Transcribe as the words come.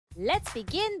Let's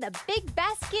begin the Big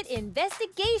Basket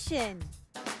investigation.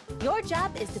 Your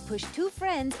job is to push 2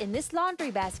 friends in this laundry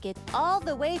basket all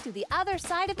the way to the other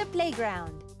side of the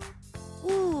playground.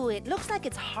 Ooh, it looks like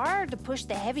it's hard to push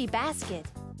the heavy basket.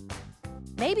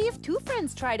 Maybe if 2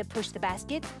 friends try to push the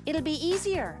basket, it'll be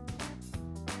easier.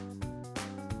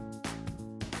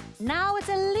 Now it's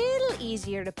a little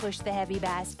easier to push the heavy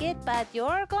basket, but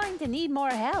you're going to need more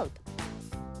help.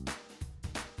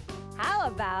 How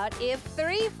about if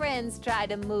 3 friends try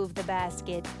to move the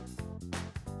basket?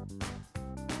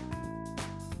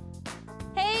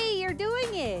 Hey, you're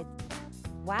doing it!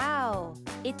 Wow,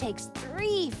 it takes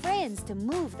 3 friends to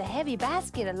move the heavy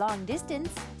basket a long distance.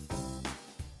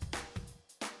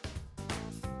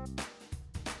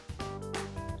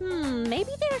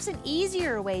 Maybe there's an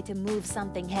easier way to move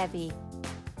something heavy.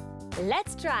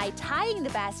 Let's try tying the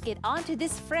basket onto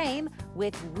this frame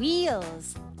with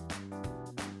wheels.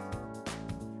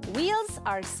 Wheels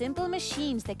are simple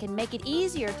machines that can make it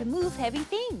easier to move heavy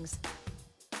things.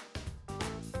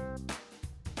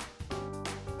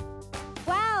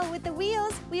 Wow, with the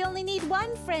wheels, we only need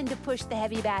 1 friend to push the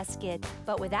heavy basket.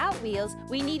 But without wheels,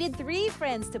 we needed 3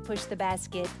 friends to push the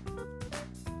basket.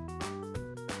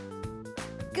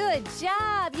 Good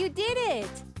job! You did it!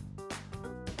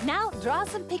 Now, draw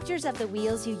some pictures of the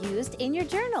wheels you used in your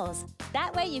journals.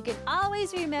 That way you can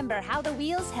always remember how the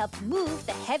wheels helped move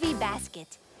the heavy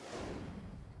basket.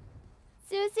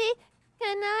 Susie,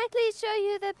 can I please show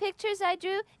you the pictures I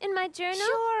drew in my journal?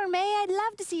 Sure, May. I'd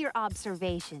love to see your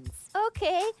observations.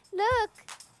 Okay, look.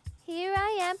 Here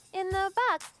I am in the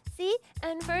box. See?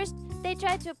 And first, they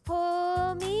tried to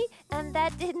pull me, and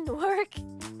that didn't work.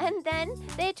 And then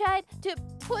they tried to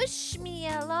push me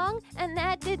along, and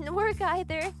that didn't work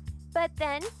either. But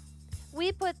then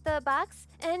we put the box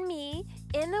and me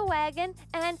in the wagon,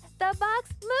 and the box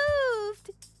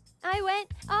moved. I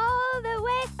went all the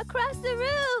way across the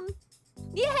room.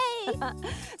 Yay!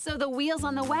 So the wheels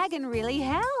on the wagon really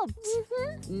helped.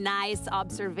 Nice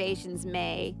observations,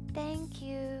 May. Thank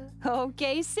you.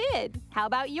 Okay, Sid, how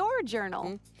about your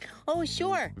journal? Oh,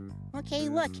 sure. Okay,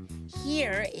 look.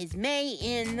 Here is May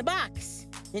in the box.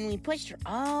 Then we pushed her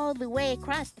all the way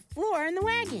across the floor in the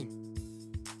wagon.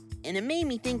 And it made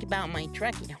me think about my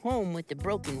truck at home with the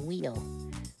broken wheel.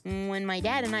 When my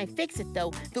dad and I fix it,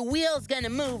 though, the wheel's gonna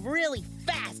move really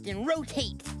fast and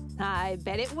rotate. I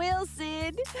bet it will,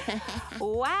 Sid.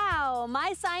 Wow,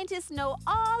 my scientists know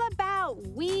all about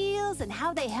wheels and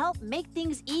how they help make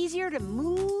things easier to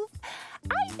move.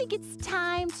 I think it's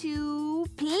time to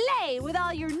play with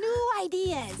all your new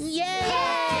ideas. Yay!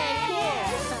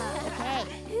 Cool. Okay,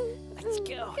 let's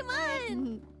go. Come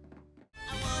on.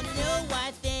 I wanna know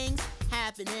why things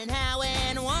happen and how,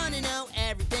 and wanna know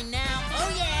everything now.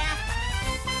 Oh yeah!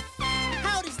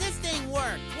 How does this thing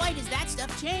work? Why does that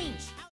stuff change?